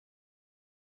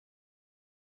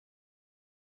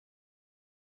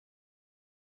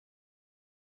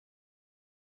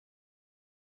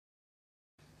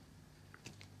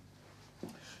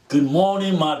Good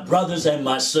morning, my brothers and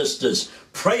my sisters.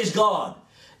 Praise God.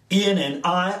 Ian and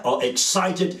I are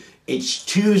excited. It's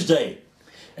Tuesday.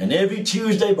 And every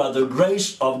Tuesday, by the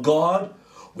grace of God,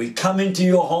 we come into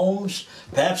your homes,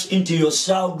 perhaps into your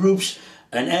cell groups,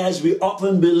 and as we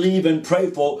often believe and pray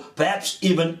for, perhaps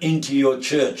even into your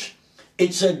church.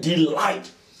 It's a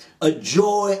delight, a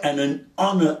joy, and an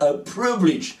honor, a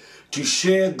privilege to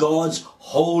share God's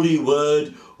holy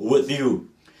word with you.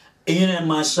 Ian and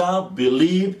myself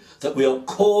believe that we are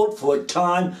called for a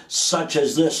time such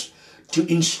as this to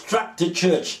instruct the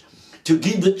church, to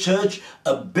give the church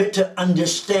a better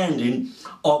understanding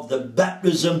of the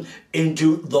baptism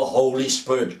into the Holy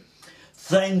Spirit.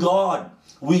 Thank God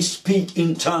we speak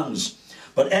in tongues.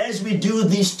 But as we do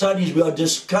these studies, we are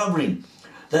discovering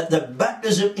that the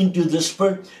baptism into the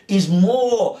Spirit is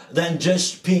more than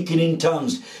just speaking in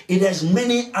tongues. It has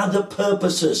many other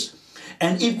purposes.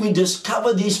 And if we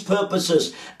discover these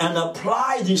purposes and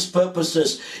apply these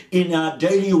purposes in our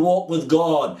daily walk with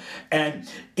God and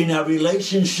in our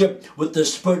relationship with the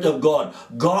Spirit of God,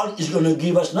 God is going to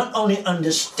give us not only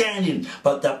understanding,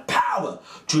 but the power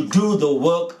to do the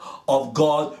work of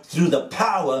God through the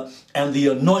power and the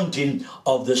anointing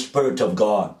of the Spirit of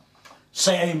God.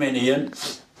 Say amen, Ian.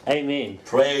 Amen.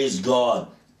 Praise God.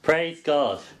 Praise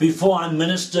God. Before I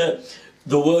minister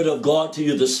the word of God to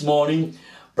you this morning,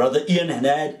 Brother Ian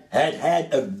had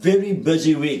a very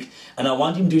busy week, and I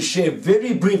want him to share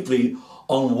very briefly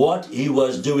on what he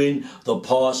was doing the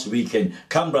past weekend.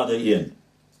 Come, Brother Ian.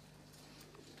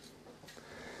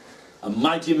 A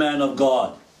mighty man of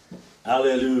God.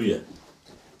 Hallelujah.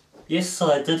 Yes,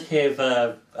 I did have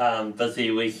a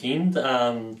busy weekend.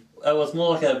 It was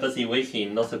more like a busy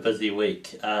weekend, not a busy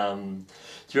week.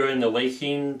 During the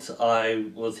weekend, I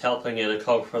was helping at a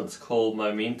conference called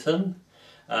Momentum,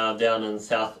 down in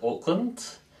South Auckland.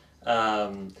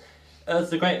 It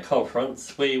was a great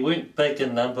conference. We weren't big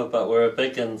in number, but we were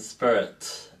big in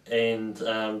spirit. And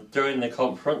during the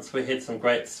conference, we had some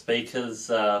great speakers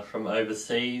from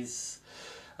overseas.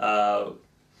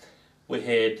 We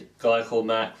had a guy called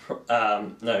Mike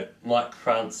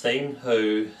Francine,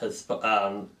 who has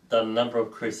done a number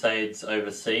of crusades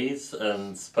overseas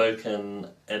and spoken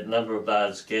at a number of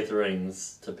large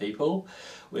gatherings to people.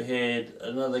 We had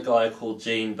another guy called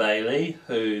Gene Bailey,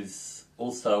 who's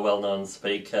also a well-known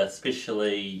speaker,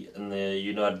 especially in the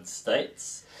United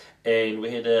States. And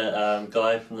we had a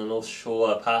guy from the North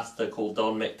Shore, a pastor called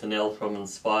Don McDonnell from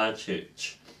Inspire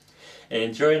Church.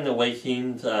 And during the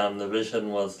weekend, the vision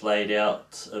was laid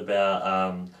out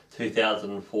about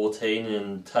 2014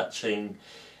 and touching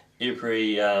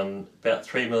about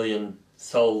 3 million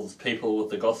souls, people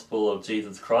with the gospel of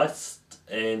Jesus Christ.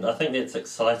 And I think that's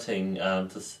exciting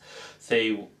to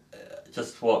see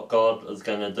just what God is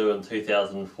going to do in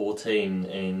 2014.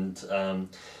 And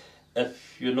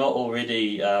if you're not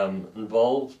already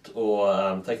involved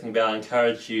or thinking about it, I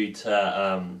encourage you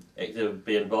to actively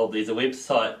be involved. There's a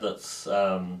website that's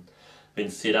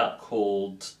been set up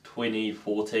called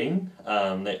 2014.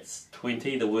 That's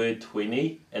 20, the word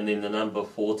 20, and then the number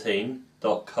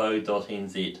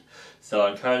 14.co.nz. So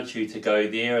I encourage you to go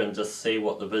there and just see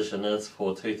what the vision is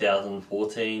for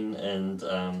 2014 and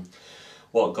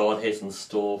what God has in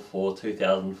store for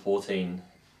 2014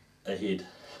 ahead.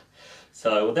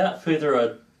 So without further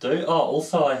ado,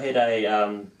 also I had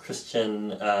a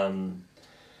Christian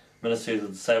Ministries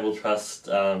of Disabled Trust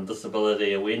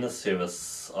Disability Awareness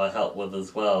Service I helped with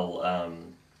as well. I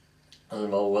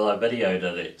videoed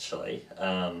it actually.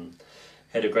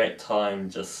 Had a great time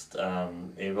just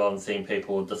involved in seeing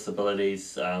people with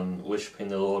disabilities, worshipping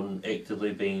the Lord and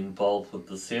actively being involved with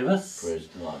the service. Praise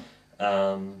God.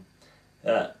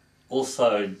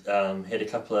 Also had a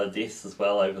couple of deaths as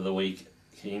well over the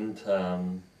weekend,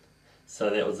 so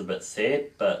that was a bit sad,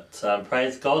 but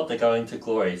praise God, they're going to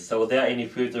glory. So without any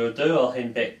further ado, I'll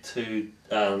hand back to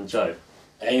Joe.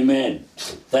 Amen.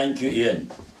 Thank you, Ian.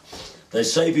 They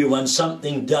say if you want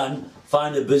something done,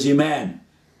 find a busy man.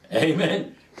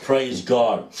 Amen. Praise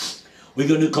God. We're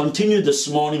going to continue this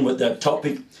morning with that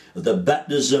topic of the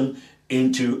baptism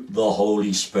into the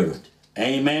Holy Spirit.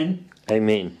 Amen.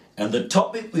 Amen. And the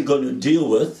topic we're going to deal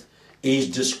with is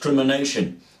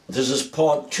discrimination. This is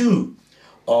part 2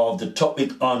 of the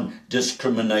topic on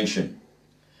discrimination.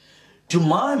 To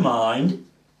my mind,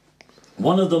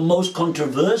 one of the most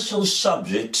controversial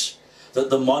subjects that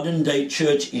the modern day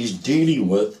church is dealing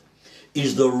with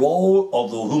is the role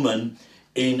of the woman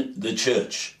in the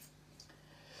church.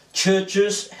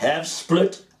 Churches have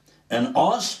split and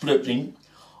are splitting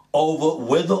over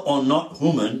whether or not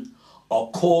women are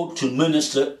called to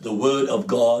minister the word of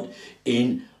God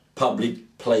in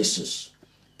public places,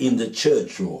 in the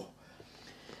church.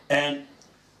 And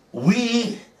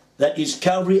we, that is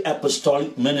Calvary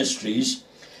Apostolic Ministries,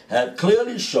 have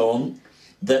clearly shown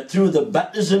that through the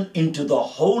baptism into the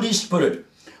Holy Spirit,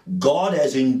 God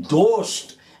has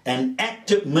endorsed an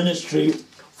active ministry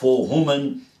for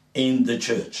women in the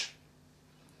church.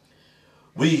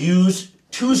 We use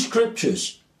two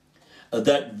scriptures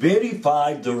that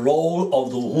verify the role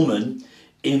of the woman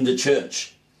in the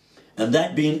church, and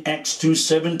that being Acts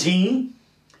 2:17,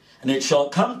 and it shall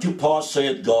come to pass,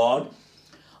 saith God,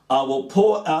 I will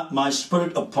pour out my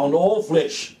spirit upon all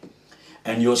flesh,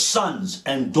 and your sons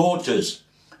and daughters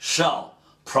shall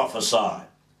prophesy.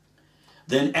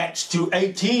 Then Acts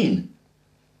 2:18,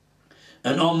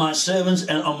 and on my servants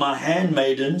and on my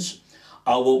handmaidens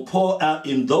I will pour out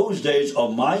in those days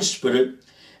of my spirit,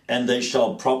 and they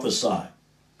shall prophesy.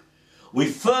 We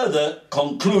further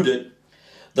concluded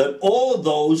that all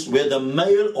those, whether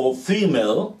male or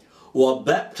female, who are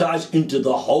baptized into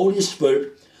the Holy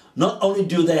Spirit, not only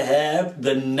do they have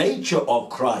the nature of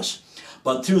Christ,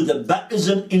 but through the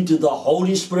baptism into the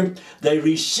Holy Spirit, they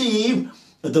receive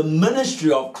the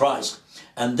ministry of Christ,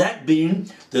 and that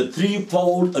being the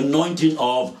threefold anointing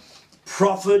of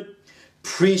prophet,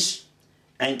 priest,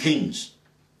 and kings.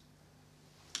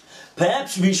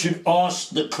 Perhaps we should ask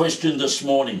the question this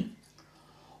morning,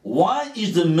 why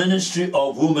is the ministry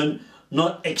of women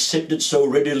not accepted so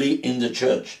readily in the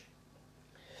church?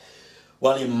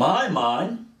 Well, in my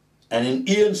mind, and in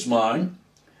Ian's mind,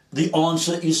 the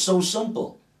answer is so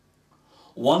simple.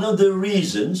 One of the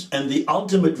reasons, and the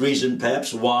ultimate reason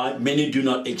perhaps, why many do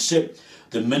not accept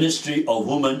the ministry of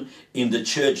women in the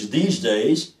church these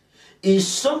days is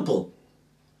simple.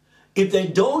 If they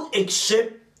don't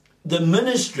accept the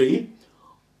ministry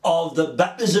of the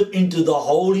baptism into the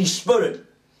Holy Spirit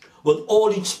with all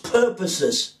its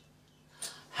purposes,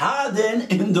 how then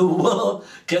in the world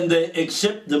can they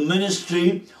accept the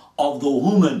ministry of the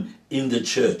woman in the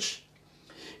church?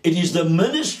 It is the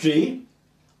ministry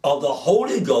of the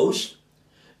Holy Ghost,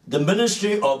 the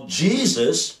ministry of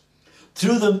Jesus,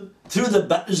 through the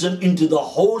baptism into the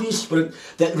Holy Spirit,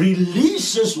 that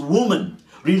releases women,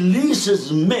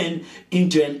 releases men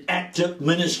into an active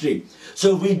ministry.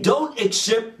 So if we don't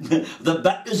accept the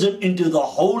baptism into the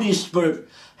Holy Spirit,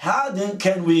 how then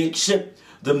can we accept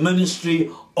the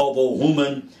ministry of a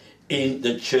woman in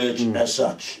the church as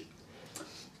such?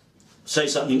 Say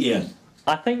something, Ian.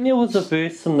 I think there was a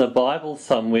verse in the Bible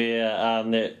somewhere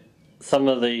that some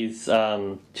of these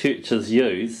churches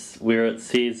use, where it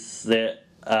says that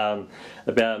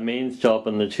about men's job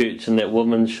in the church, and that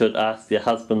women should ask their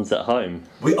husbands at home.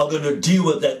 We are going to deal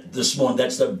with that this morning.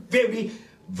 That's the very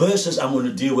verses I'm going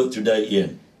to deal with today,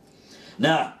 Ian.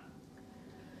 Now,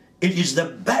 it is the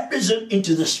baptism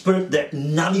into the Spirit that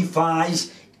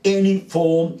nullifies any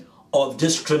form of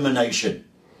discrimination.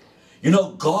 You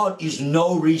know, God is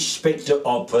no respecter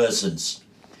of persons.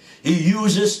 He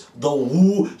uses the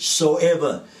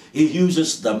whosoever. He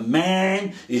uses the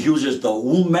man, he uses the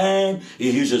woman,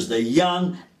 he uses the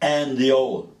young and the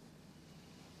old.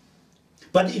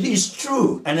 But it is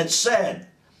true, and it's sad,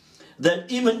 that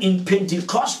even in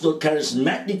Pentecostal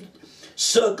charismatic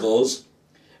circles,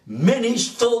 many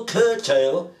still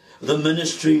curtail the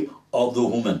ministry of the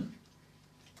woman.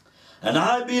 And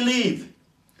I believe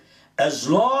as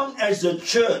long as the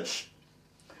church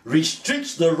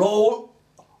restricts the role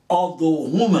of the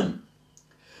woman,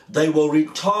 they will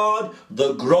retard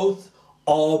the growth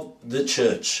of the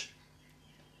church.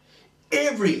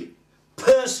 Every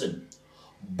person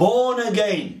born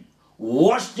again,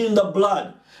 washed in the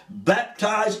blood,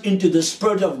 baptized into the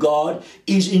Spirit of God,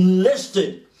 is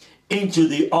enlisted into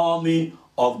the army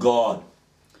of God.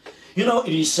 You know,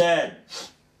 it is sad.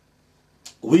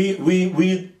 We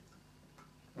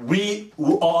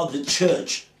who are the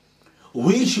church,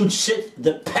 we should set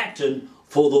the pattern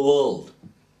for the world.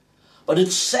 But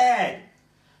it's sad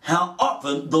how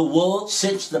often the world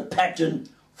sets the pattern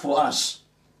for us.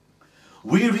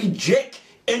 We reject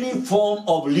any form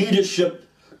of leadership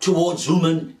towards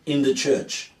women in the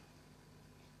church.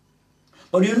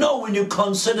 But you know, when you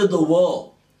consider the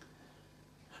world,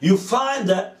 you find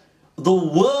that the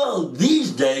world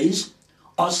these days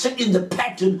are setting the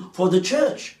pattern for the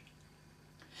church.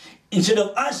 Instead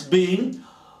of us being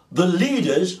the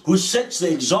leaders who sets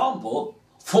the example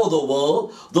for the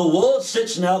world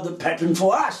sets now the pattern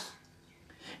for us.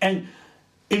 And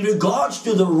in regards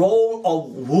to the role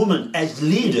of women as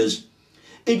leaders,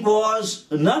 it was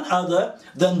none other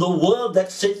than the world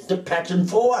that sets the pattern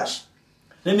for us.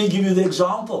 Let me give you the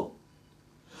example.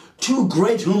 Two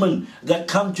great women that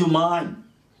come to mind,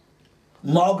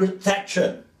 Margaret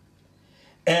Thatcher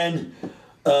and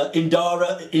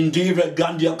Indira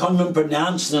Gandhi. I can't even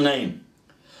pronounce the name.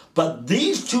 But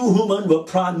these two women were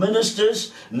prime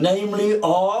ministers, namely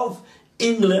of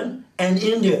England and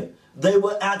India. They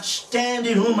were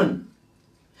outstanding women.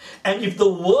 And if the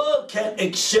world can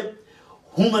accept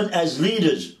women as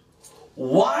leaders,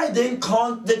 why then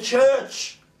can't the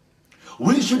church?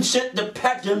 We should set the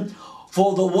pattern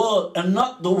for the world and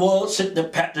not the world set the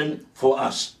pattern for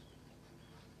us.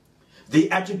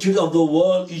 The attitude of the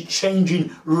world is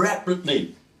changing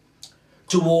rapidly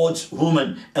towards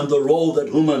women and the role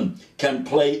that women can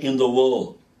play in the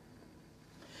world.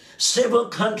 Several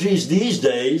countries these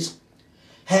days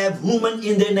have women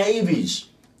in their navies.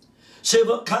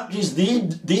 Several countries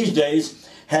these days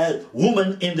have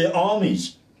women in their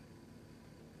armies.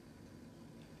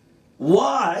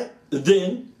 Why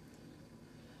then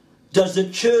does the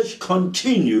church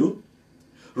continue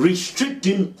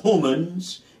restricting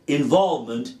women's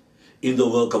involvement in the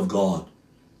work of God?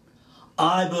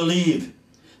 I believe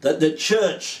that the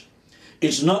church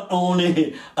is not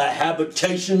only a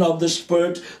habitation of the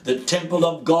Spirit, the temple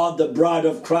of God, the bride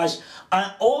of Christ.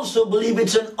 I also believe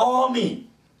it's an army.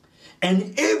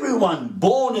 And everyone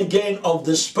born again of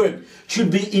the Spirit should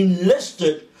be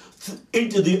enlisted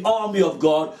into the army of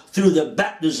God through the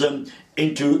baptism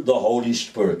into the Holy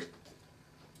Spirit.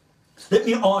 Let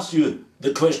me ask you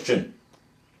the question.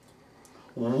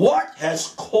 What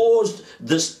has caused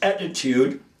this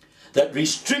attitude that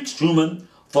restricts women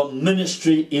from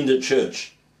ministry in the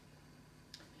church?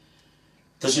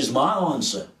 This is my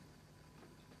answer.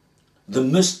 The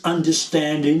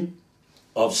misunderstanding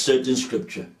of certain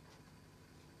scripture.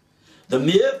 The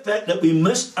mere fact that we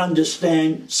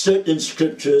misunderstand certain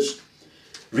scriptures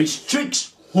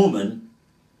restricts women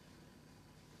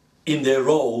in their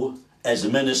role as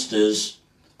ministers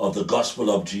of the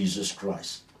gospel of Jesus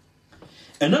Christ.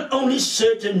 And not only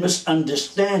certain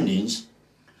misunderstandings,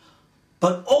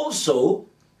 but also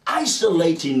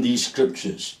isolating these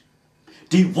scriptures,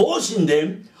 divorcing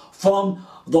them from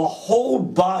the whole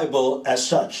Bible as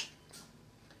such.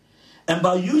 And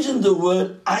by using the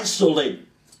word isolate,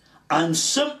 I'm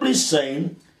simply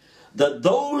saying that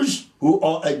those who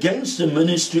are against the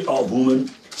ministry of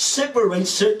women separate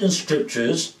certain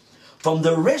scriptures from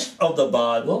the rest of the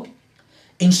Bible.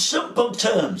 In simple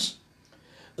terms,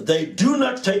 they do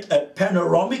not take a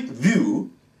panoramic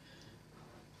view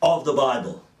of the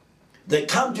Bible. They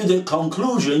come to their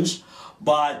conclusions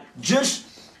by just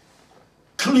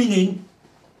clinging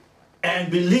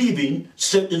and believing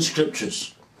certain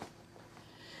scriptures.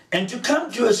 And to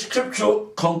come to a scriptural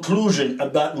conclusion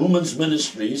about women's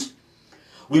ministries,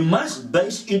 we must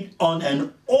base it on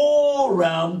an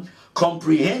all-round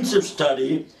comprehensive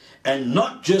study and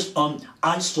not just on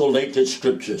isolated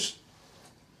scriptures.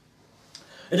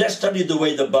 And let's study the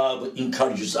way the Bible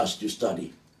encourages us to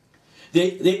study.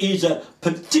 There is a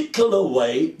particular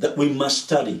way that we must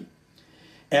study.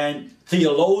 And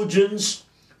theologians,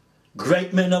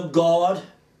 great men of God,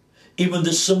 even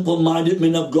the simple-minded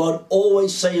men of God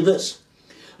always say this: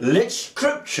 let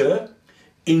Scripture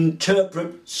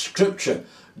interpret Scripture.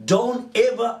 Don't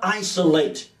ever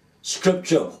isolate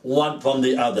Scripture one from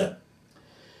the other.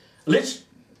 Let's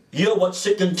hear what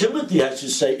 2 Timothy has to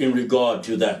say in regard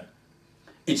to that.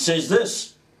 It says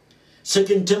this,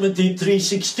 2 Timothy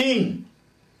 3:16,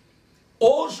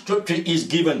 all Scripture is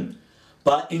given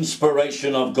by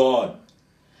inspiration of God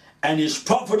and is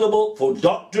profitable for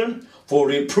doctrine, for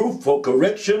reproof, for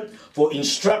correction, for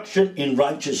instruction in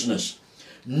righteousness.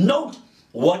 Note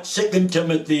what 2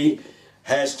 Timothy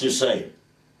has to say.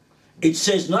 It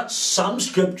says not some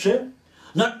scripture,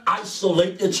 not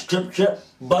isolated scripture,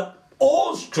 but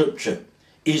all scripture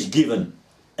is given.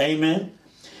 Amen.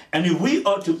 And if we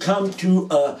are to come to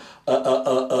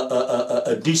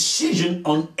a decision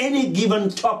on any given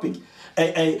topic,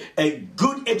 a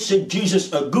good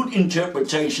exegesis, a good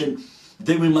interpretation,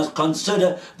 then we must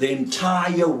consider the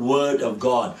entire Word of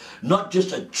God. Not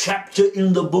just a chapter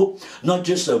in the book, not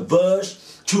just a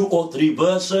verse, 2 or 3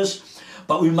 verses,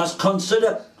 but we must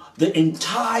consider the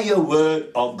entire Word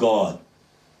of God.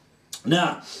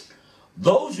 Now,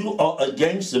 those who are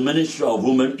against the ministry of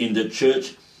women in the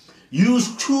church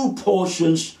use 2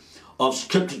 portions of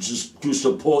scriptures to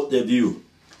support their view.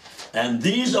 And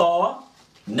these are,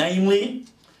 namely,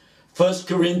 1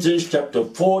 Corinthians chapter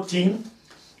 14,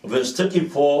 verse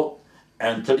 34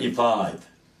 and 35.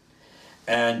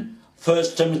 And 1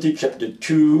 Timothy chapter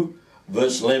 2,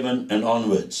 verse 11 and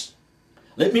onwards.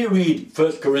 Let me read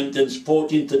 1 Corinthians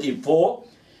 14, 34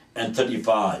 and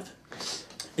 35.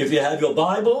 If you have your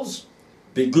Bibles,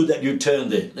 be good that you turn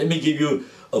there. Let me give you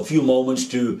a few moments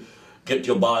to get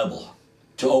your Bible,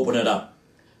 to open it up.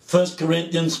 1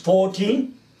 Corinthians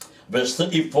 14, verse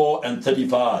 34 and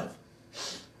 35.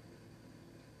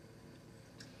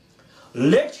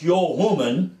 Let your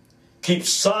women keep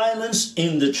silence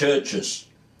in the churches,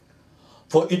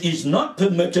 for it is not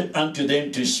permitted unto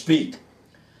them to speak,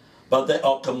 but they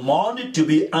are commanded to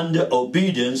be under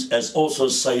obedience, as also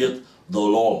saith the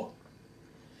law.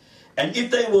 And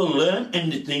if they will learn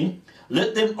anything,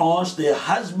 let them ask their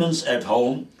husbands at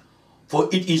home, for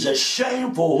it is a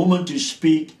shame for a woman to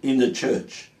speak in the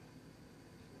church.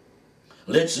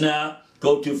 Let's now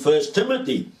go to 1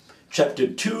 Timothy chapter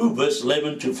 2, verse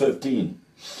 11 to 15.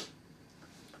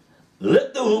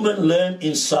 Let the woman learn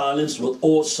in silence with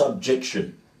all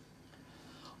subjection.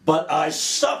 But I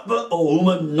suffer a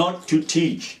woman not to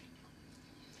teach,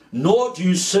 nor to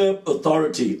usurp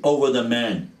authority over the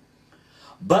man,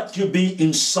 but to be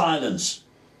in silence.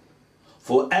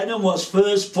 For Adam was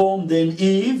first formed, then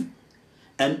Eve,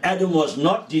 and Adam was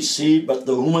not deceived, but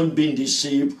the woman being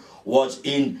deceived was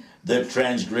in the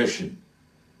transgression.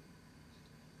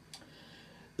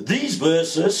 These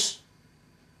verses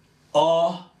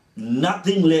are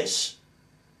nothing less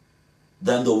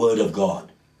than the Word of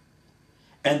God,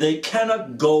 and they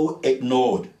cannot go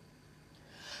ignored.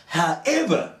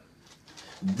 However,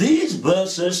 these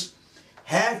verses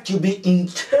have to be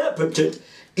interpreted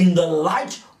in the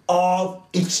light of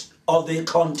their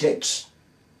context.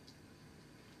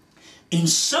 In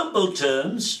simple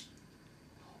terms,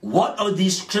 what are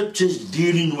these scriptures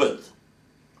dealing with?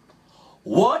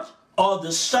 What are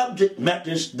the subject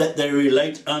matters that they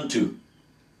relate unto?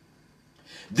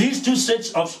 These two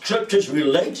sets of scriptures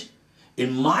relate,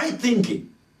 in my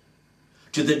thinking,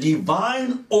 to the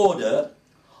divine order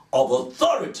of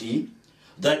authority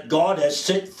that God has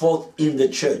set forth in the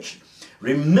church.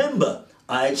 Remember,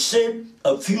 I had said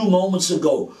a few moments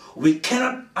ago, we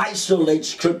cannot isolate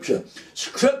Scripture.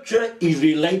 Scripture is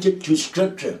related to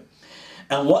Scripture.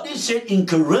 And what is said in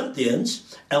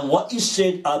Corinthians, and what is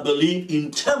said, I believe,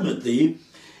 in Timothy,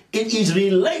 it is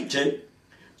related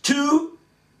to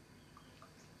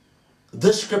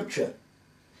the Scripture.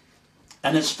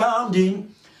 And it's found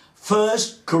in 1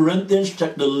 Corinthians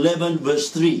chapter 11,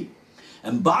 verse 3.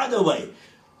 And by the way,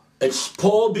 it's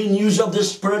Paul being used of the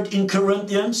Spirit in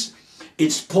Corinthians.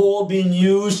 It's Paul being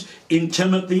used in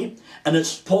Timothy, and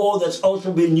it's Paul that's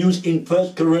also being used in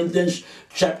 1 Corinthians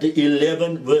chapter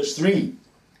 11, verse 3.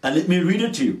 And let me read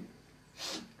it to you.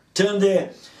 Turn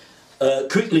there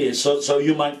quickly so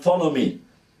you might follow me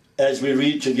as we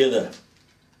read together.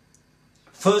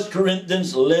 1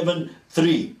 Corinthians 11,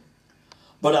 3.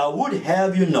 But I would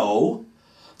have you know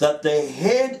that the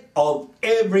head of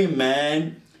every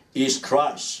man is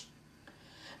Christ,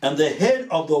 and the head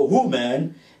of the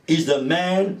woman is the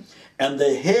man, and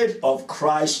the head of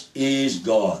Christ is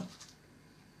God.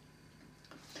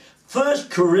 1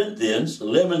 Corinthians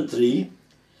 11:3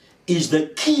 is the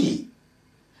key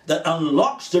that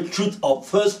unlocks the truth of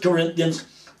 1 Corinthians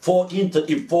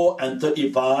 14:34 and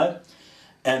 35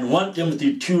 and 1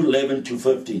 Timothy 2:11 to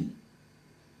 15.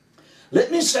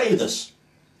 Let me say this.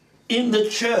 In the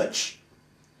church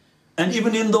and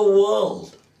even in the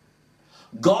world,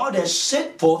 God has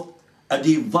set forth a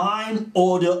divine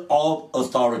order of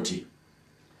authority.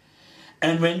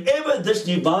 And whenever this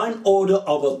divine order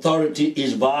of authority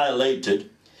is violated,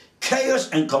 chaos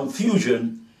and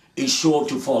confusion is sure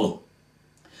to follow.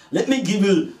 Let me give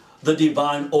you the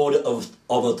divine order of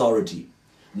authority.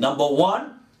 Number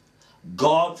one,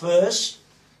 God first.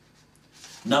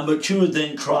 Number two,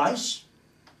 then Christ.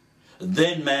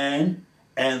 Then man,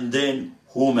 and then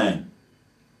woman.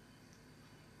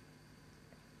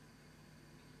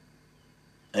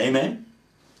 Amen.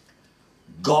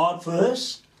 God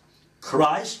first,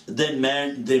 Christ, then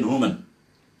man, then woman.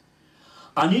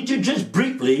 I need to just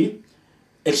briefly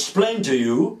explain to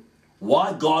you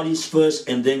why God is first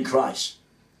and then Christ.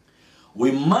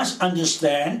 We must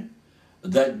understand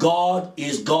that God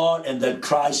is God and that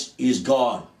Christ is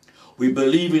God. We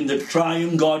believe in the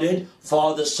triune Godhead,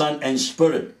 Father, Son, and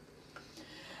Spirit.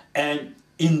 And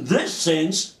in this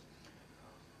sense,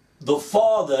 the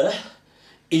Father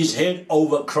is head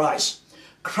over Christ.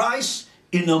 Christ,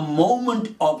 in a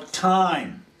moment of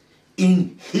time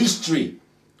in history,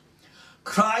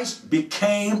 Christ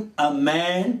became a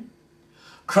man.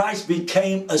 Christ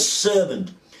became a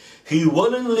servant. He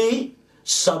willingly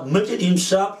submitted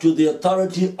himself to the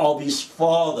authority of his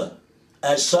Father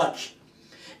as such.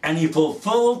 And he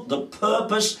fulfilled the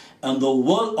purpose and the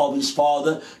will of his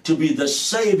Father to be the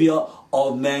Savior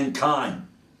of mankind.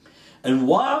 And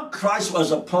while Christ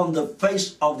was upon the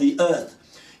face of the earth,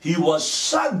 he was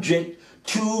subject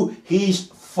to his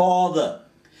Father.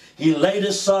 He laid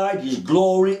aside his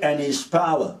glory and his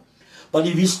power. But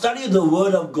if you study the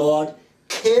Word of God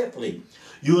carefully,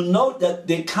 you'll note that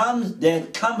there had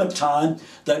come a time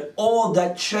that all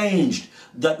that changed.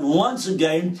 that once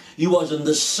again he was on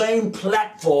the same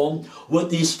platform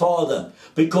with his Father,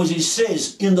 because he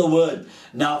says in the Word,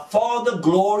 "Now Father,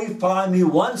 glorify me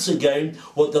once again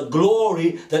with the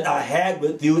glory that I had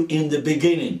with you in the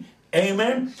beginning."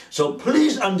 Amen. So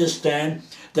please understand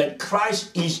that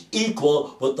Christ is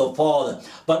equal with the Father.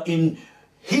 But in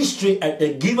history at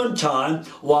a given time,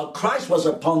 while Christ was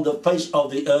upon the face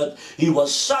of the earth, he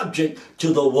was subject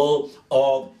to the will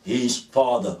of his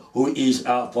Father, who is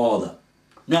our Father.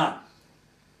 Now,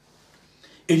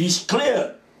 it is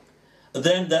clear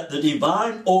then that the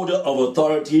divine order of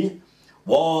authority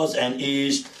was and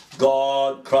is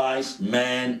God, Christ,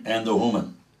 man, and the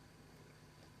woman.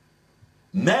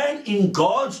 Man in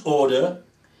God's order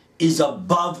is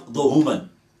above the woman.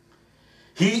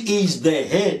 He is the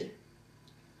head.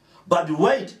 But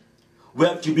wait, we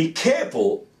have to be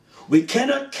careful. We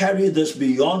cannot carry this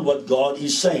beyond what God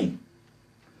is saying.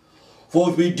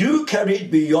 For if we do carry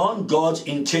it beyond God's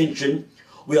intention,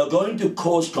 we are going to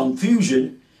cause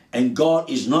confusion, and God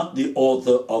is not the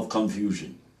author of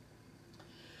confusion.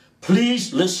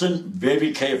 Please listen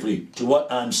very carefully to what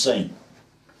I'm saying.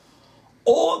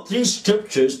 All three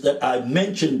scriptures that I've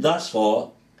mentioned thus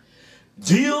far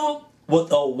deal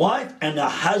with a wife and a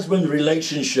husband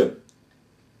relationship.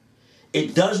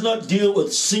 It does not deal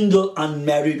with single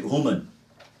unmarried women.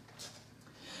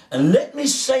 And let me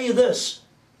say this.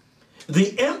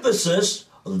 The emphasis,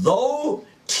 though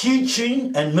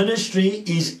teaching and ministry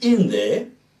is in there,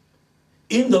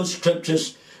 in those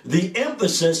scriptures, the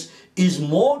emphasis is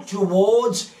more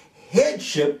towards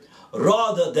headship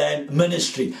rather than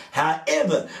ministry.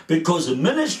 However, because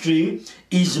ministry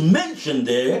is mentioned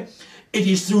there, it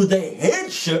is through the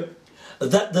headship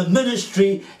that the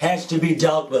ministry has to be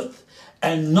dealt with,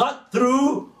 and not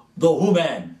through the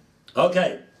woman.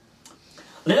 Okay,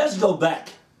 let us go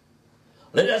back.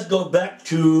 Let us go back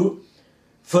to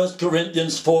 1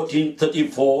 Corinthians 14,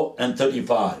 34 and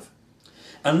 35.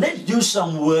 And let's do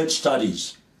some word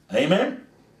studies. Amen?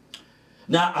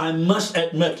 Now, I must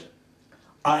admit,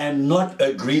 I am not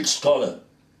a Greek scholar,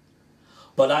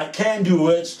 but I can do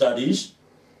word studies.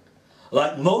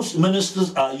 Like most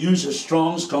ministers, I use a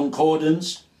Strong's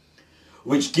Concordance,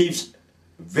 which gives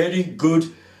very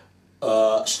good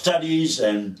studies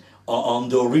and on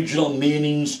the original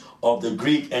meanings of the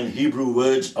Greek and Hebrew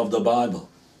words of the Bible.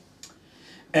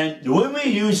 And when we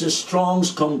use a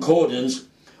Strong's Concordance,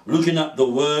 looking up the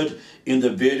word in the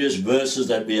various verses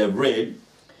that we have read,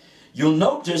 you'll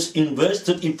notice in verse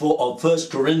 34 of 1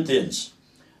 Corinthians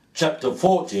chapter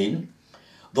 14,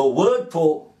 the word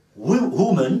for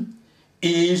woman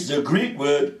is the Greek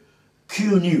word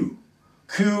kuneu.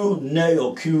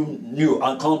 Kuneu.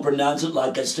 I can't pronounce it.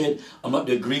 Like I said, I'm not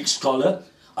a Greek scholar.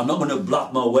 I'm not going to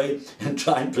bluff my way and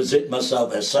try and present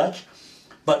myself as such.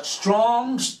 But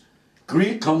Strong's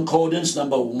Greek Concordance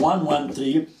number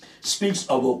 113 speaks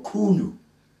of a kuneu.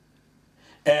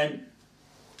 And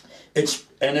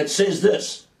it says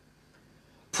this,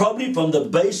 probably from the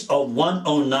base of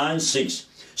 1096,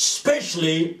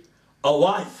 especially a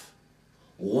wife,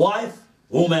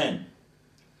 woman.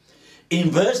 In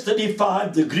verse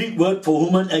 35, the Greek word for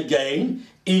woman again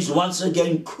is once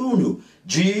again kuneu,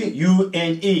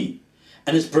 G-U-N-E.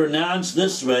 And it's pronounced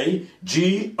this way,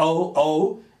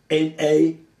 G-O-O-N-A-Y.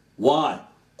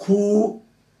 Kuneu,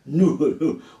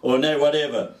 or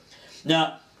whatever.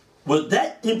 Now, with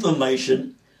that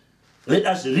information, let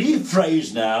us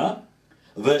rephrase now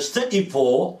verse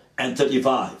 34 and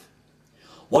 35.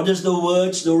 What does the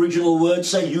original word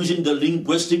say, using the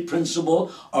linguistic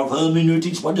principle of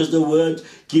hermeneutics? What does the word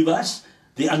give us?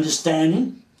 The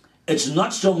understanding. It's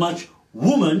not so much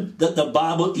woman that the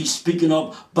Bible is speaking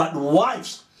of, but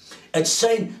wives. It's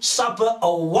saying, suffer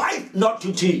a wife not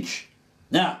to teach.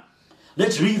 Now,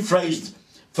 let's rephrase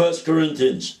 1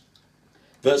 Corinthians,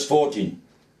 verse 14.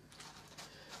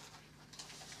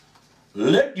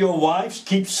 Let your wives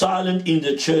keep silent in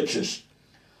the churches,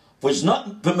 for it's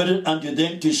not permitted unto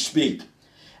them to speak.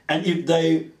 And if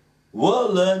they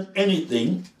will learn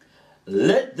anything,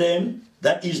 let them,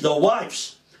 that is the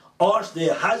wives, ask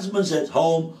their husbands at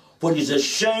home, for it is a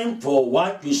shame for a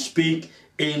wife to speak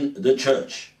in the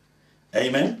church.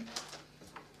 Amen.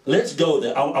 Let's go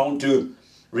there. I want to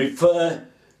refer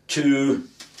to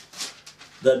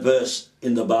that verse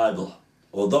in the Bible,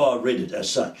 although I read it as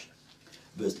such.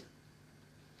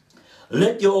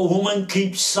 Let your woman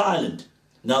keep silent.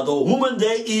 Now the woman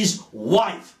there is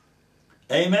wife.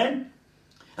 Amen.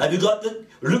 Have you got that?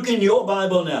 Look in your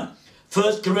Bible now.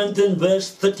 1 Corinthians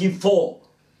verse 34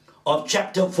 of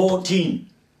chapter 14.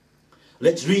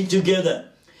 Let's read together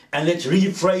and let's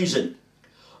rephrase it.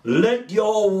 Let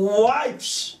your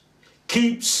wives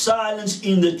keep silence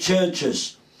in the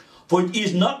churches, For it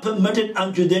is not permitted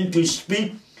unto them to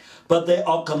speak, but they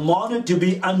are commanded to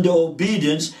be under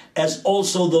obedience, as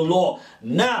also the law.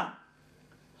 Now,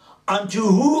 unto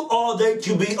who are they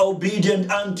to be obedient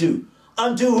unto?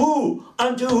 Unto who?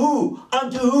 Unto who?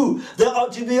 Unto who? They are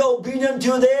to be obedient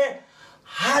to their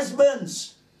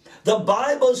husbands. The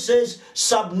Bible says,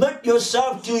 submit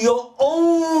yourself to your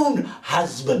own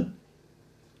husband.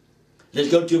 Let's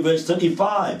go to verse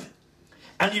 35.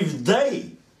 And if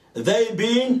they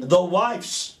being the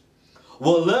wives,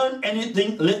 will learn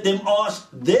anything, let them ask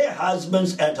their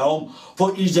husbands at home,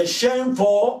 for it is a shame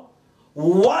for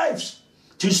wives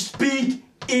to speak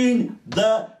in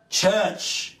the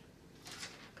church.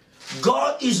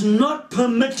 God is not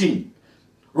permitting,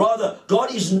 rather,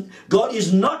 God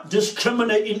is not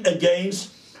discriminating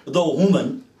against the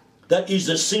woman, that is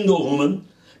the single woman,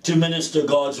 to minister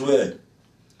God's word.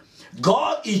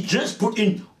 God is just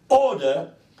putting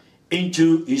order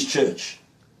into his church.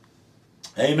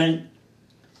 Amen.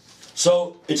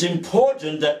 So it's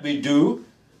important that we do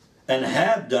and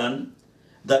have done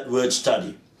that word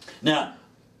study. Now,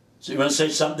 so you want to say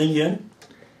something, Ian?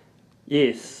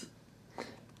 Yes.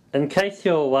 In case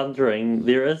you're wondering,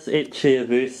 there is actually a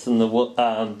verse in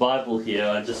the Bible here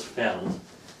I just found.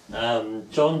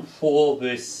 John 4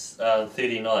 verse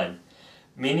 39.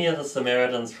 Many of the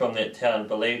Samaritans from that town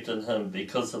believed in him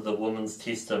because of the woman's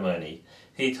testimony.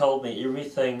 He told me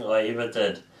everything I ever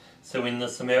did. So when the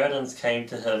Samaritans came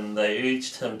to him, they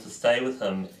urged him to stay with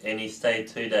him, and he stayed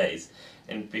 2 days.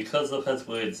 And because of his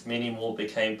words, many more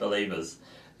became believers.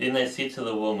 Then they said to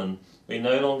the woman, we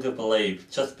no longer believe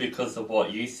just because of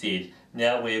what you said.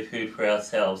 Now we have heard for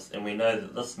ourselves, and we know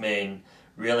that this man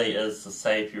really is the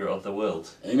Saviour of the world.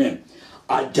 Amen.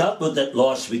 I dealt with that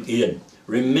last week, Ian.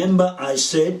 Remember I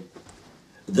said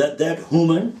that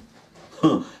woman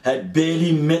had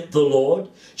barely met the Lord.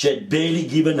 She had barely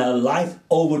given her life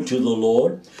over to the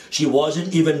Lord. She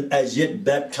wasn't even as yet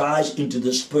baptized into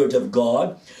the Spirit of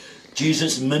God.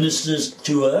 Jesus ministers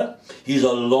to her. He's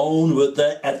alone with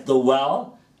her at the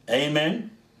well.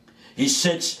 Amen. He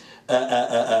sets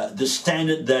the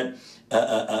standard that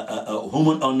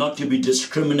women are not to be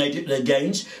discriminated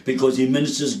against, because he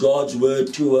ministers God's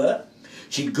word to her.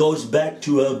 She goes back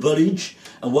to her village,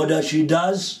 and what does she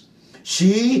do?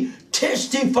 She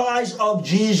testifies of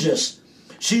Jesus.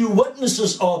 She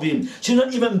witnesses of him. She's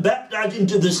not even baptized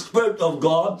into the Spirit of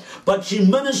God, but she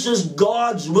ministers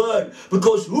God's word.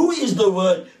 Because who is the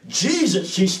word?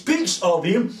 Jesus. She speaks of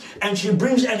him, and she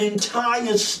brings an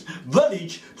entire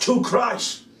village to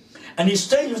Christ. And he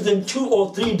stays with them 2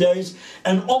 or 3 days,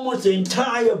 and almost the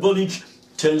entire village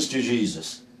turns to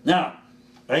Jesus. Now,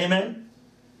 amen.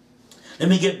 Let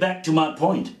me get back to my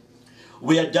point.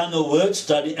 We had done a word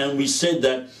study, and we said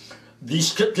that the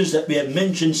scriptures that we have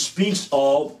mentioned speaks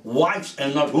of wives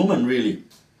and not women, really.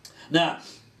 Now,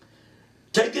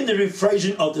 taking the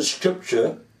rephrasing of the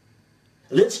scripture,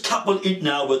 let's couple it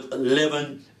now with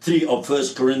 11:3 of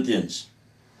 1 Corinthians.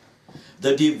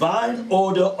 The divine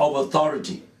order of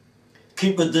authority.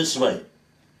 Keep it this way.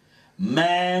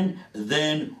 Man,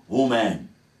 then woman.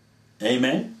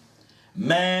 Amen?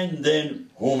 Man,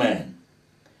 then woman.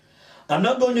 I'm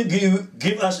not going to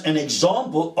give us an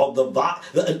example of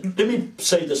let me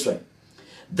say it this way.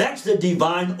 That's the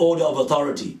divine order of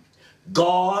authority.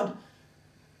 God,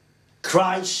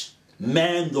 Christ,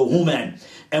 man, the woman.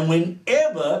 And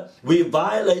whenever we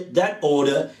violate that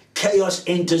order, chaos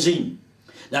enters in.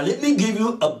 Now let me give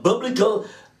you a biblical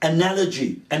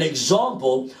analogy, an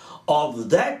example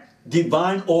of that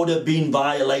divine order being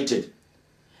violated.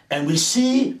 And we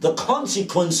see the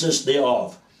consequences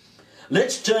thereof.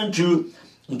 Let's turn to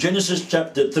Genesis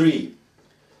chapter 3,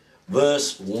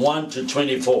 verse 1 to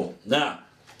 24. Now,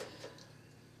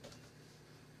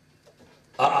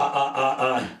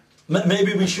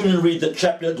 maybe we shouldn't read the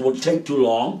chapter, it will take too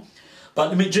long. But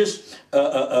let me just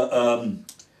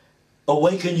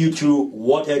awaken you to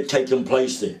what had taken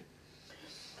place there.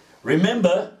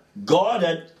 Remember, God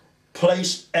had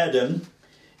placed Adam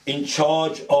in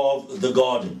charge of the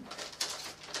garden.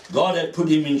 God had put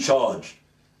him in charge.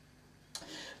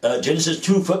 Genesis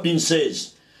 2:15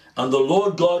 says, and the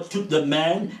Lord God took the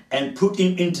man and put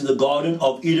him into the garden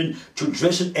of Eden to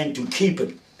dress it and to keep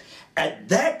it. At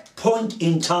that point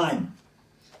in time,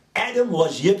 Adam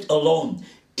was yet alone.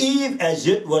 Eve as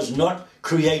yet was not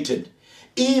created.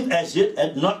 Eve as yet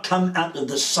had not come out of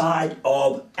the side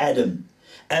of Adam.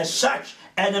 As such,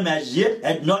 Adam as yet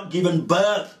had not given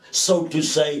birth, so to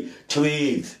say, to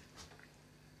Eve.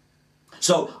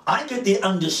 So I get the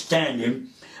understanding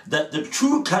that the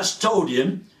true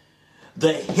custodian,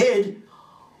 the head,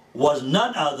 was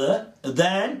none other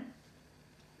than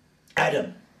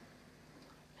Adam.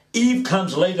 Eve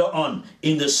comes later on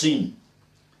in the scene.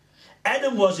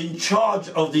 Adam was in charge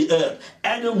of the earth.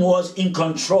 Adam was in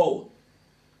control.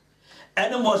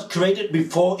 Adam was created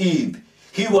before Eve.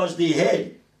 He was the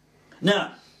head.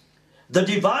 Now, the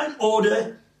divine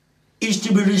order is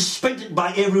to be respected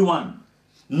by everyone,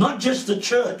 not just the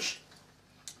church.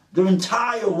 The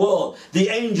entire world, the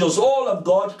angels, all of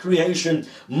God's creation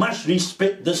must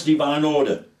respect this divine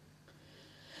order.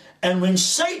 And when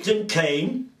Satan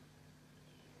came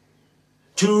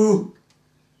to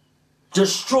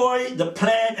destroy the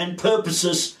plan and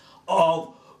purposes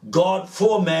of God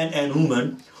for man and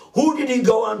woman, who did he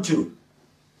go unto?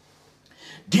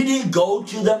 Did he go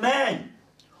to the man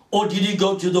or did he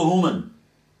go to the woman?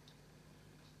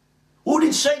 Who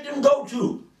did Satan go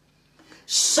to?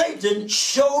 Satan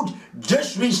showed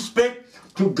disrespect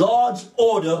to God's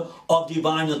order of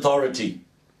divine authority.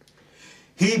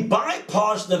 He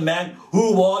bypassed the man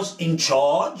who was in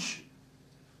charge.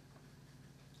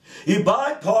 He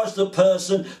bypassed the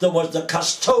person that was the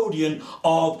custodian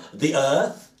of the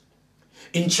earth,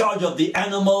 in charge of the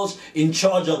animals, in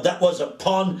charge of that was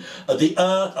upon the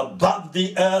earth, above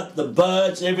the earth, the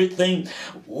birds, everything,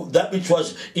 that which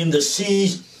was in the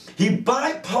seas. He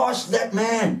bypassed that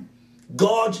man,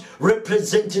 God's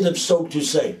representative, so to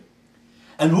say.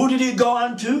 And who did he go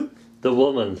unto? The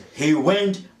woman. He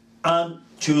went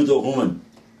unto the woman.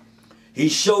 He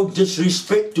showed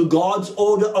disrespect to God's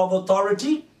order of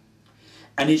authority,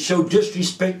 and he showed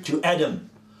disrespect to Adam,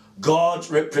 God's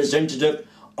representative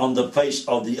on the face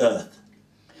of the earth.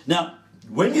 Now,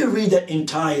 when you read that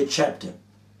entire chapter,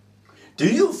 do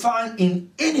you find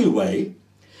in any way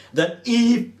that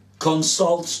Eve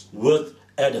consults with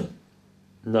Adam?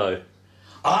 No.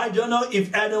 I don't know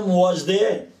if Adam was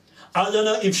there. I don't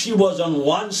know if she was on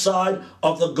one side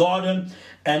of the garden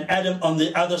and Adam on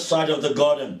the other side of the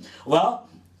garden. Well,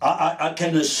 I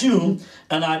can assume,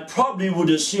 and I probably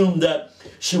would assume that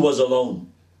she was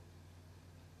alone.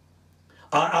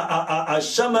 I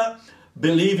somehow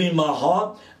believe in my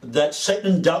heart that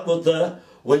Satan dealt with her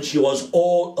when she was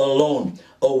all alone,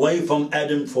 away from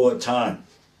Adam for a time.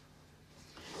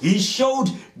 He showed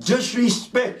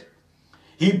disrespect.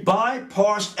 He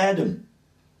bypassed Adam.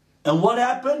 And what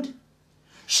happened?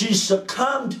 She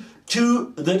succumbed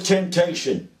to the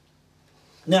temptation.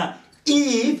 Now,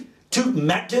 Eve took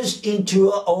matters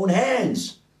into her own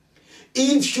hands.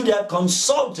 Eve should have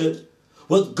consulted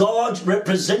with God's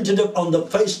representative on the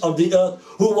face of the earth,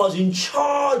 who was in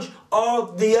charge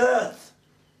of the earth.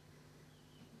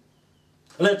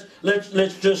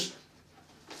 Let's just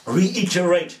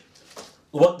reiterate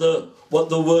what the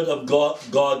word of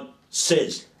God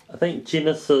says. I think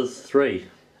Genesis 3.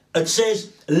 It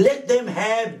says, let them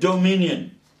have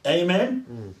dominion.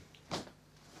 Amen?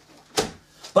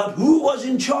 But who was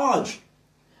in charge?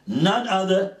 None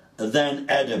other than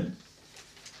Adam.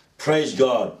 Praise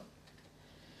God.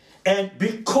 And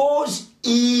because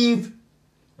Eve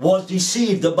was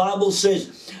deceived, the Bible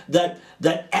says that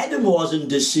Adam wasn't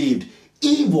deceived,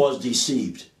 Eve was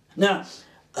deceived. Now,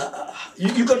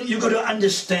 you got to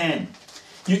understand.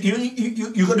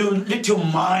 You got to let your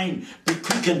mind be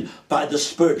quickened by the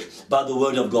Spirit, by the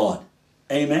Word of God.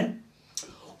 Amen.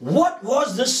 What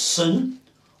was the sin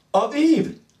of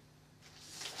Eve?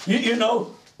 You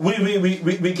know,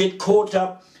 we get caught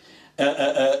up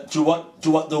to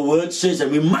what the Word says,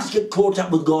 and we must get caught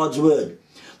up with God's Word.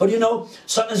 But you know,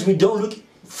 sometimes we don't look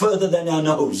further than our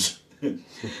nose.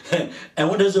 And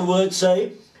what does the Word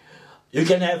say? You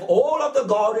can have all of the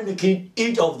garden, you can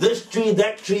eat of this tree,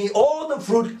 that tree, all the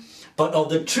fruit, but of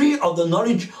the tree of the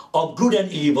knowledge of good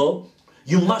and evil,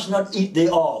 you must not eat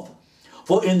thereof.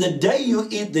 For in the day you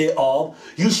eat thereof,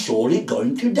 you're surely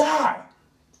going to die.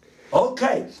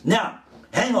 Okay, now,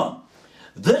 hang on.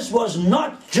 This was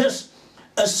not just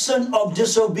a sin of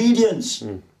disobedience.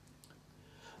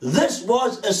 This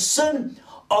was a sin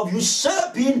of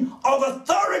usurping of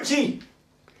authority.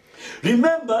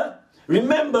 Remember,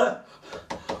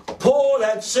 Paul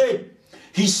had said,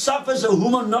 he suffers a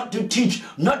woman not to teach,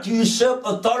 not to usurp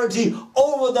authority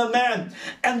over the man.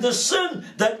 And the sin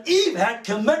that Eve had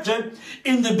committed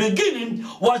in the beginning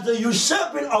was the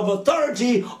usurping of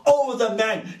authority over the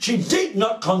man. She did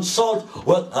not consult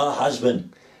with her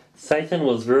husband. Satan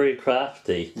was very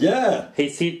crafty. Yeah. He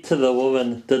said to the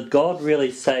woman, did God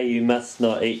really say you must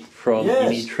not eat from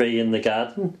any tree in the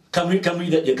garden? Come read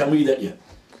that here. Come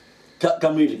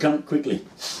read it. Come quickly.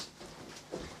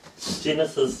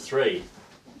 Genesis 3.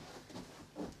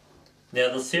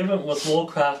 Now the serpent was more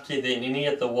crafty than any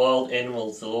of the wild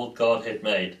animals the Lord God had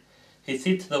made. He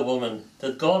said to the woman,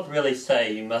 did God really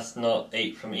say you must not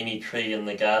eat from any tree in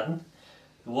the garden?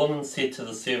 The woman said to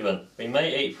the servant, "We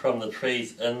may eat from the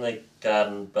trees in the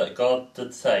garden, but God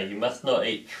did say, you must not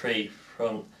eat fruit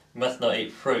from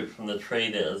the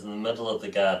tree that is in the middle of the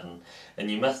garden, and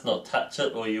you must not touch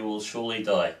it, or you will surely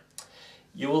die."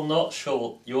 You will not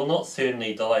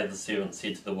certainly die," the servant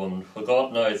said to the woman, "for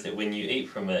God knows that when you eat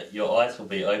from it, your eyes will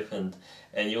be opened,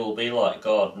 and you will be like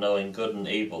God, knowing good and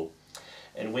evil."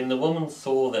 And when the woman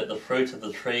saw that the fruit of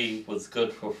the tree was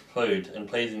good for food, and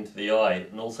pleasing to the eye,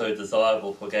 and also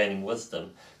desirable for gaining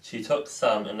wisdom, she took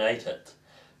some and ate it.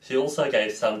 She also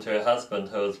gave some to her husband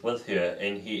who was with her,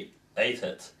 and he ate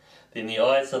it. Then the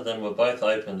eyes of them were both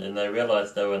opened, and they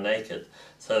realized they were naked.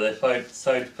 So they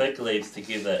sewed fig leaves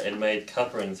together and made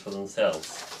coverings for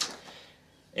themselves.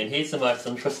 And here's the most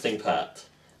interesting part.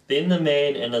 Then the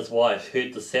man and his wife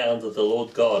heard the sound of the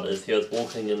Lord God as he was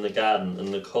walking in the garden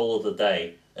in the cool of the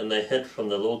day, and they hid from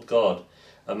the Lord God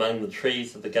among the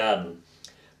trees of the garden.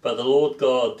 But the Lord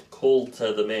God called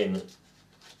to the man,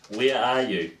 "Where are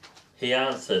you?" He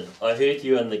answered, "I heard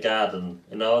you in the garden,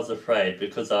 and I was afraid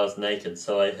because I was naked,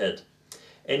 so I hid."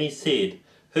 And he said,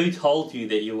 "Who told you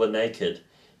that you were naked?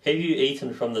 Have you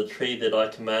eaten from the tree that I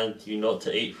commanded you not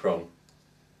to eat from?"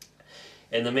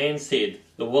 And the man said,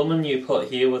 "The woman you put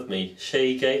here with me,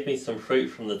 she gave me some fruit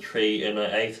from the tree, and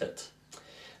I ate it."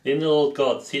 Then the Lord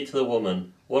God said to the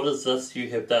woman, "What is this you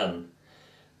have done?"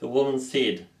 The woman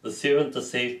said, "The servant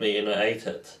deceived me, and I ate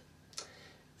it."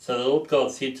 So the Lord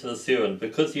God said to the servant,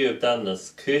 "Because you have done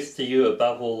this, cursed are you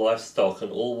above all livestock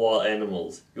and all wild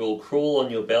animals. You will crawl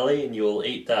on your belly, and you will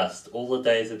eat dust all the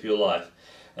days of your life.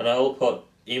 And I will put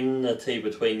enmity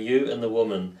between you and the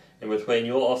woman, and between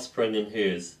your offspring and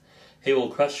hers. He will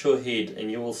crush your head,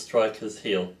 and you will strike his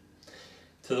heel."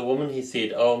 To the woman he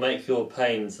said, "I will make your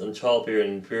pains in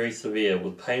childbearing very severe.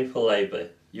 With painful labour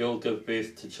you will give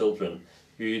birth to children.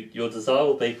 Your desire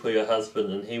will be for your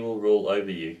husband, and he will rule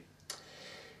over you."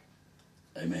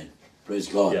 Amen. Praise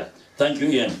God. Yeah. Thank you,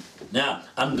 Ian. Now,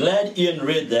 I'm glad Ian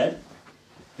read that,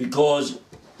 because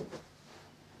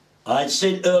I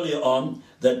said earlier on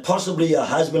that possibly her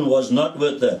husband was not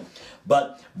with her.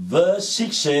 But verse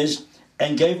 6 says,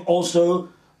 "And gave also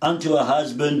unto her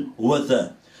husband with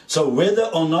her." So whether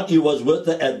or not he was with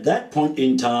her at that point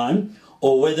in time,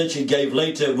 or whether she gave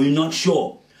later, we're not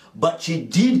sure. But she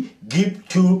did give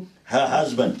to her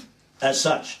husband as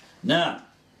such. Now,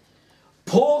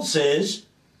 Paul says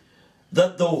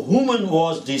that the woman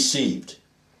was deceived.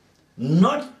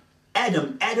 Not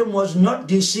Adam. Adam was not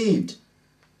deceived.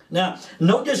 Now,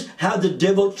 notice how the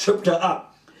devil tripped her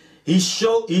up. He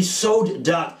sowed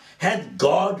doubt. Had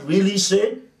God really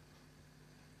said?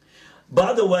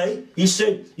 By the way, he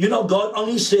said, God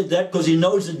only said that because he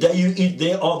knows the day you eat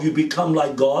thereof, you become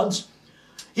like gods.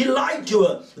 He lied to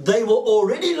her. They were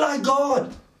already like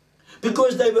God,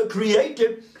 because they were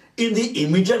created in the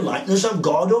image and likeness of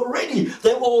God already.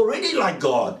 They were already like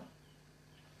God.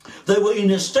 They were in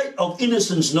a state of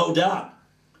innocence, no doubt,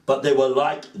 but they were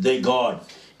like their God,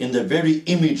 in the very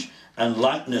image and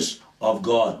likeness of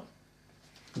God.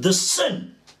 The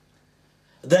sin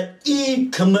that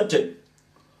Eve committed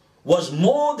was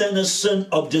more than a sin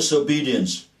of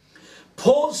disobedience.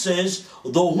 Paul says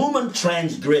the woman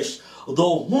transgressed, the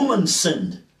woman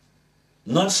sinned.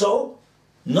 Not so,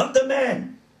 not the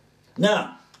man.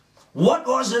 Now, what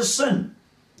was her sin?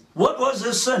 What was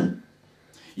her sin?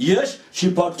 Yes,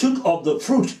 she partook of the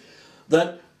fruit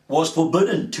that was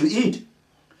forbidden to eat.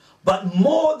 But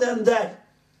more than that,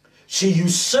 she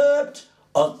usurped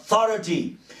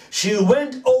authority. She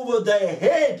went over the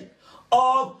head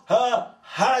of her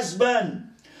husband.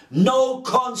 No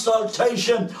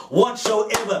consultation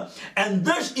whatsoever. And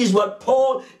this is what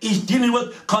Paul is dealing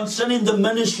with concerning the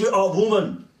ministry of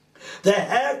women. They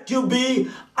have to be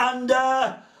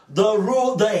under the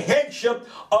rule, the headship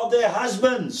of their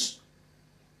husbands.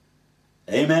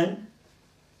 Amen.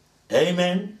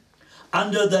 Amen.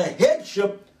 Under the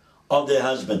headship of their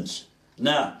husbands.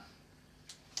 Now,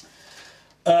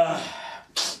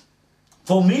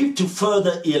 for me to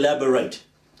further elaborate,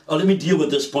 let me deal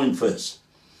with this point first.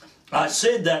 I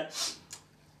said that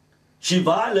she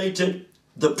violated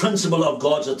the principle of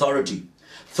God's authority.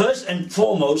 First and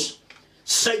foremost,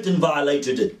 Satan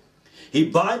violated it. He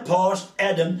bypassed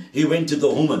Adam, he went to the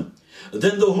woman.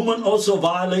 Then the woman also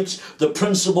violates the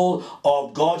principle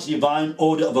of God's divine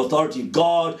order of authority.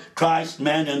 God, Christ,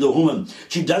 man, and the woman.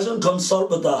 She doesn't consult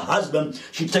with her husband.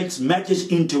 She takes matters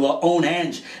into her own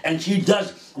hands, and she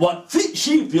does what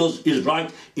she feels is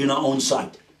right in her own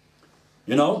sight.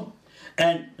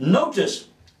 And notice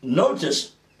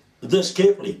this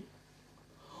carefully.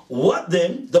 What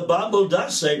then? The Bible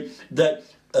does say that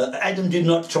Adam did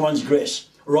not transgress.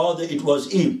 Rather, it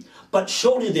was Eve. But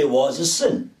surely there was a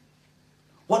sin.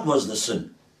 What was the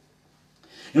sin?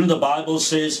 You know, the Bible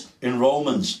says in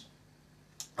Romans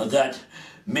that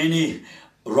many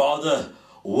rather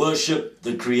worship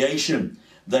the creation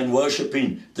than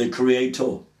worshiping the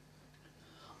Creator.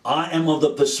 I am of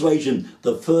the persuasion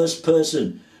the first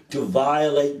person to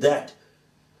violate that,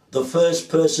 the first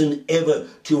person ever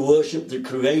to worship the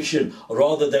creation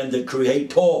rather than the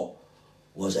Creator,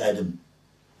 was Adam.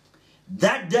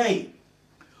 That day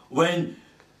when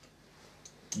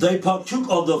they partook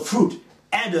of the fruit,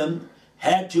 Adam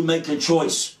had to make a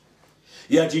choice.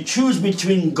 He had to choose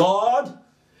between God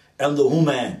and the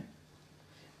woman,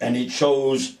 and he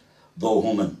chose the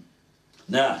woman.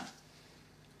 Now,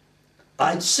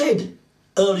 I said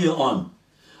earlier on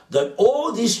that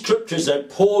all these scriptures that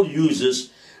Paul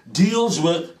uses deals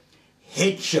with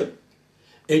headship.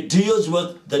 It deals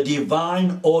with the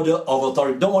divine order of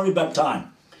authority. Don't worry about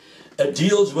time. It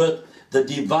deals with the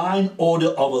divine order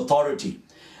of authority.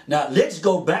 Now, let's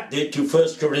go back there to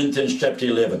 1 Corinthians chapter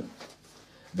 11,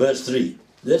 verse 3.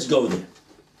 Let's go there.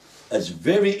 It's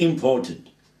very important.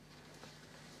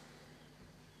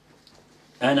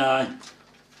 And I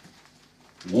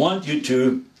want you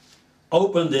to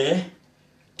open there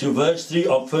to verse 3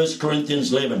 of 1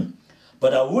 Corinthians 11.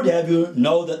 But I would have you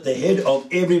know that the head of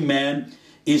every man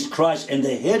is Christ, and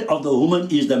the head of the woman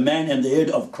is the man, and the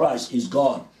head of Christ is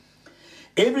God.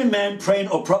 Every man praying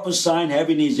or prophesying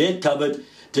having his head covered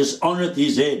dishonoureth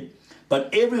his head. But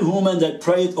every woman that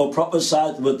prayeth or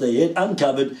prophesieth with the head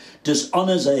uncovered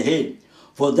dishonours her head.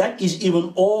 For that is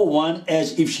even all one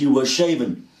as if she were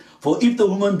shaven. For if the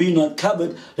woman be not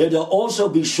covered, let her also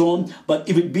be shorn. But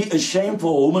if it be a shame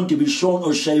for a woman to be shorn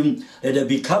or shaven, let her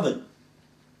be covered.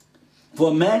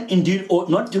 For a man indeed ought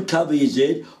not to cover his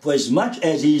head, for as much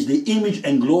as he is the image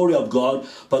and glory of God,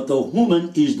 but the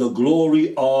woman is the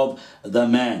glory of the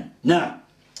man. Now,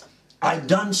 I've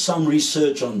done some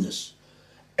research on this,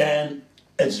 and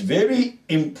it's very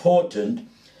important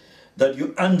that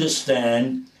you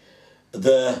understand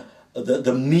the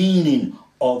meaning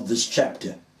of this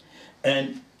chapter.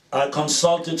 And I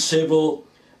consulted several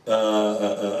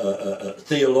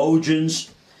theologians,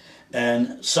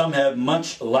 and some have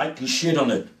much light to shed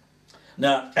on it.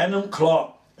 Now, Adam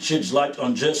Clark sheds light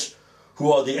on just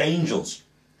who are the angels.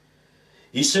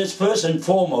 He says first and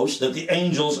foremost that the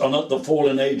angels are not the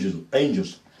fallen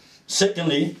angels.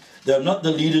 Secondly, they are not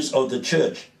the leaders of the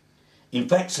church. In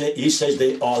fact, he says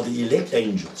they are the elect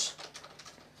angels.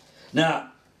 Now,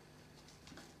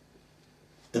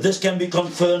 this can be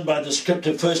confirmed by the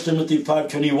scripture 1 Timothy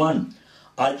 5:21.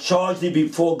 I charge thee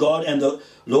before God and the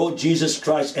Lord Jesus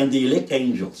Christ and the elect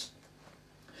angels.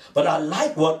 But I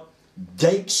like what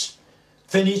Jennings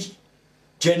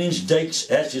Dakes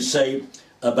has to say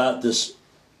about this.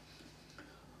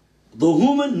 The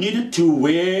woman needed to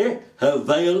wear her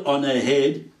veil on her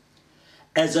head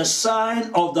as a sign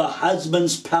of the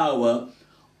husband's power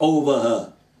over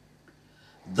her,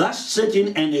 thus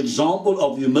setting an example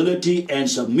of humility and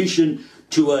submission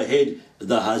to her head,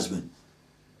 the husband.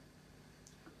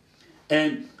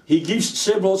 And he gives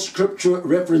several scripture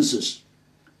references.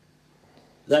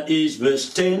 That is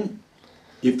verse 10,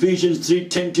 Ephesians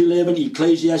 3:10-11,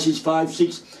 Ecclesiastes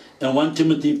 5:6, and 1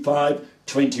 Timothy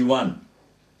 5:21.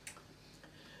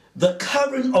 The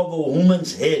covering of a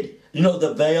woman's head, you know,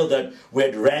 the veil that we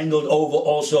had wrangled over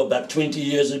also about 20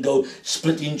 years ago,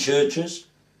 splitting churches.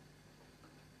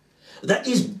 That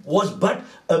was but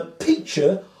a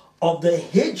picture of the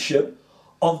headship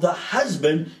of the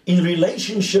husband in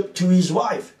relationship to his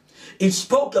wife. It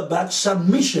spoke about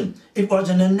submission. It was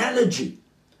an analogy.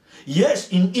 Yes,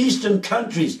 in Eastern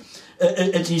countries,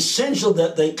 it's essential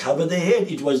that they cover their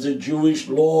head. It was the Jewish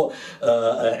law,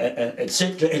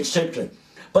 etc., etc.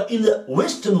 But in the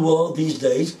Western world these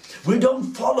days, we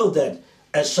don't follow that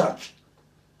as such.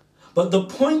 But the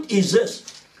point is this: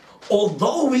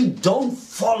 although we don't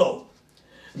follow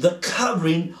the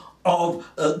covering of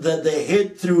the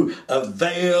head through a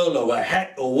veil or a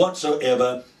hat or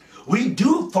whatsoever, we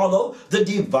do follow the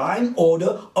divine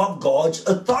order of God's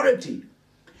authority.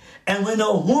 And when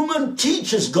a woman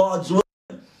teaches God's word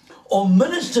or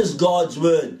ministers God's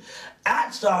word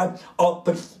outside of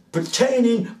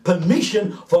pertaining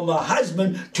permission from her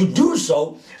husband to do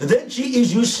so, then she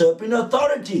is usurping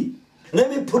authority.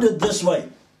 Let me put it this way.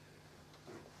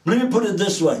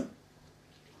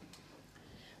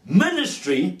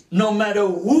 Ministry, no matter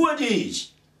who it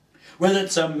is, whether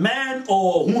it's a man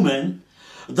or a woman,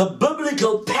 the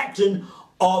biblical pattern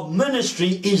of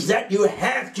ministry is that you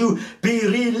have to be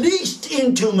released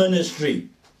into ministry.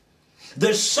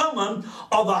 There's someone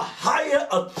of a higher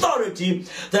authority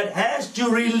that has to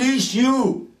release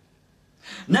you.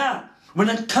 Now, when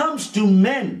it comes to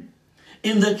men,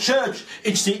 In the church,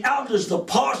 it's the elders, the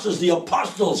pastors, the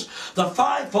apostles, the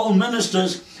fivefold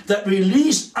ministers that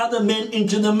release other men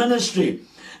into the ministry.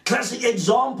 Classic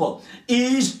example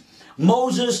is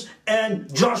Moses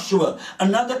and Joshua.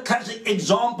 Another classic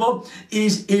example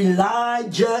is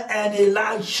Elijah and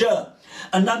Elisha.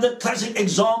 Another classic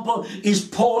example is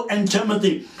Paul and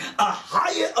Timothy. A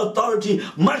higher authority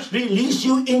must release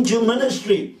you into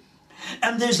ministry.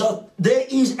 And there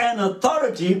is an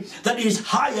authority that is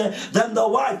higher than the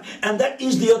wife, and that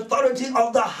is the authority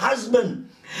of the husband.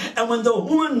 And when the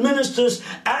woman ministers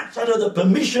outside of the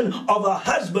permission of her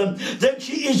husband, then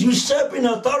she is usurping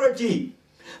authority.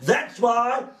 That's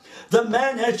why the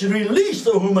man has to release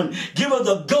the woman, give her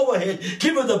the go-ahead,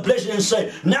 give her the blessing, and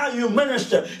say, now you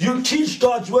minister, you teach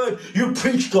God's word, you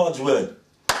preach God's word.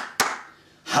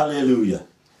 Hallelujah.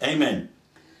 Amen.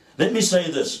 Let me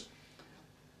say this.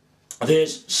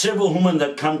 There's several women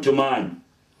that come to mind.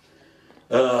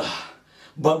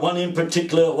 But one in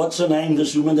particular, what's her name,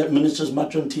 this woman that ministers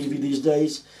much on TV these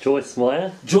days? Joyce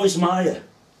Meyer. Joyce Meyer.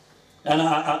 And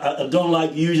I don't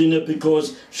like using it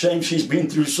because shame she's been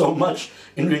through so much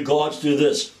in regards to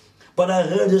this. But I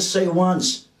heard her say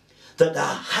once that her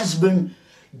husband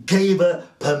gave her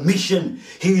permission.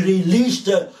 He released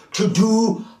her to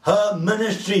do her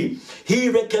ministry. He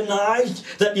recognized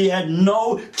that he had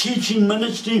no teaching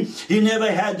ministry. He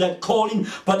never had that calling,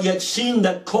 but he had seen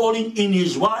that calling in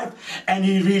his wife, and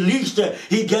he released her.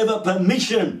 He gave her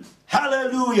permission.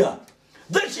 Hallelujah.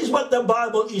 This is what the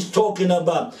Bible is talking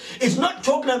about. It's not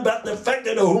talking about the fact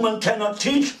that a woman cannot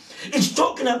teach. It's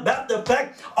talking about the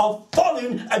fact of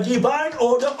following a divine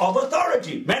order of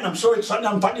authority. Man, I'm so excited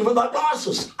I'm fighting with my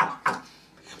glasses.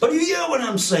 But you hear what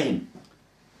I'm saying.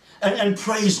 And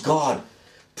praise God.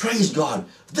 Praise God.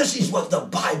 This is what the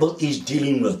Bible is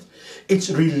dealing with. It's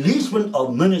releasement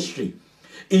of ministry.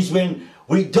 Is when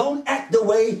we don't act the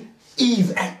way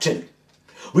Eve acted.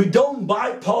 We don't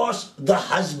bypass the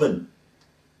husband.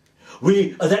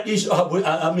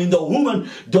 The woman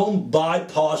don't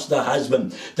bypass the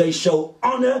husband. They show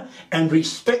honor and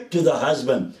respect to the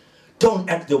husband. Don't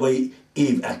act the way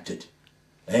Eve acted.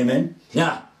 Amen.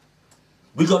 Now,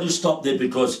 we got to stop there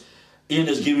because Ian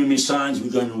has given me signs we're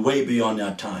going way beyond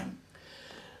our time.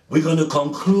 We're going to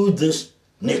conclude this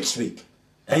next week.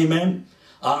 Amen.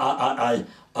 I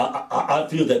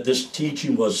feel that this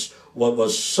teaching was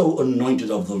so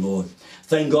anointed of the Lord.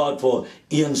 Thank God for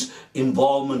Ian's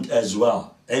involvement as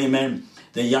well. Amen.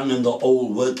 The young and the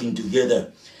old working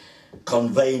together,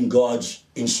 conveying God's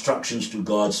instructions to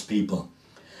God's people.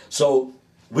 So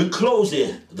we'll close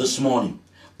there this morning.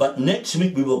 But next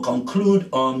week we will conclude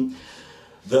on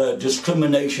the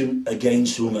discrimination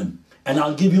against women. And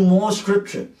I'll give you more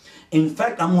scripture. In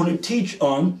fact, I'm going to teach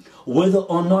on whether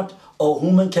or not a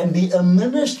woman can be a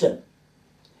minister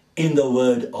in the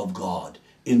word of God,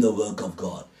 in the work of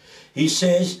God. He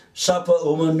says, suffer a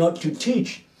woman not to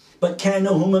teach. But can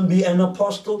a woman be an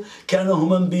apostle? Can a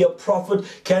woman be a prophet?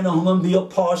 Can a woman be a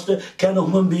pastor? Can a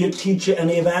woman be a teacher and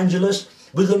evangelist?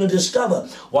 We're going to discover.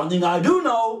 One thing I do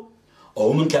know, a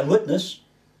woman can witness.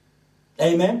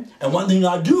 Amen. And one thing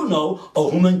I do know, a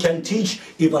woman can teach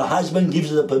if her husband gives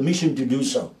her the permission to do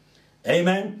so.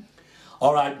 Amen.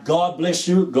 All right. God bless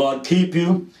you. God keep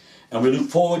you. And we look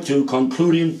forward to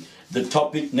concluding the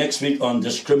topic next week on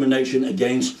discrimination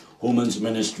against women's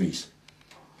ministries.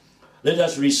 Let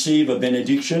us receive a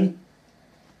benediction.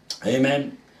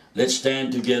 Amen. Let's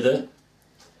stand together.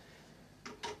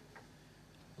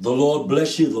 The Lord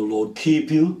bless you. The Lord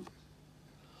keep you.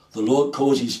 The Lord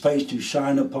cause his face to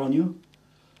shine upon you,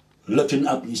 lifting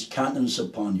up his countenance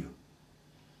upon you.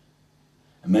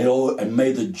 And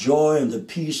may the joy and the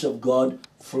peace of God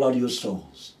flood your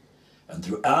souls. And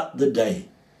throughout the day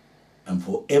and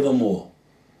forevermore,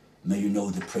 may you know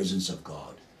the presence of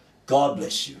God. God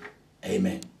bless you.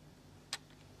 Amen.